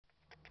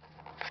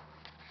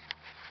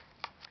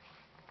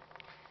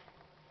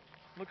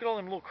Look at all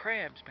them little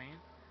crabs, man.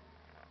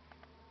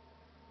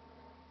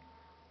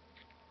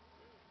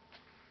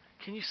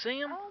 Can you see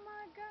them? Oh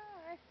my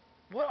gosh.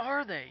 What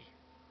are they?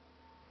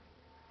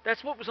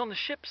 That's what was on the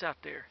ships out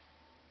there.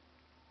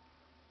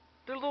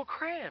 They're little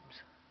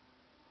crabs.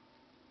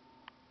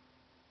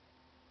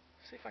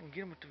 See if I can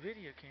get them with the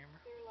video camera.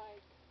 They're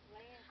like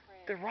land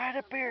crabs. They're right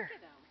up there. Look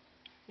at them.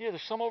 Yeah,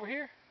 there's some over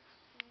here.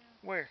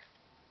 Yeah. Where?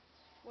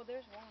 Well,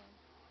 there's one.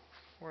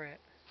 Where at?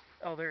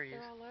 Oh, there he is.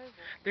 They're all over.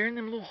 They're in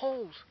them little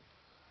holes.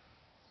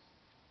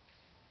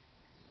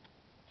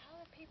 How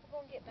are people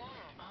gonna get back?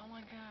 Oh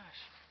my gosh.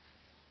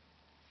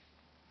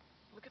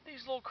 Look at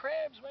these little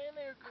crabs, man.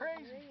 They're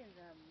crazy. There's millions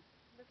of them.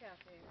 Look out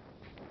there.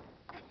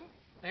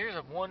 There's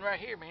a one right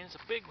here, man. It's a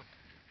big one.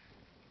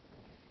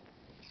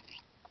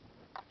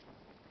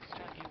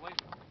 Trying to get away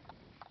from them.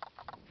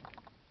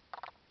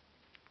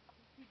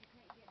 People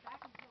can't get back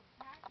until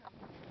the tide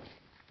comes.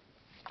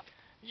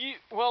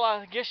 Well,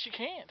 I guess you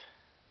can't.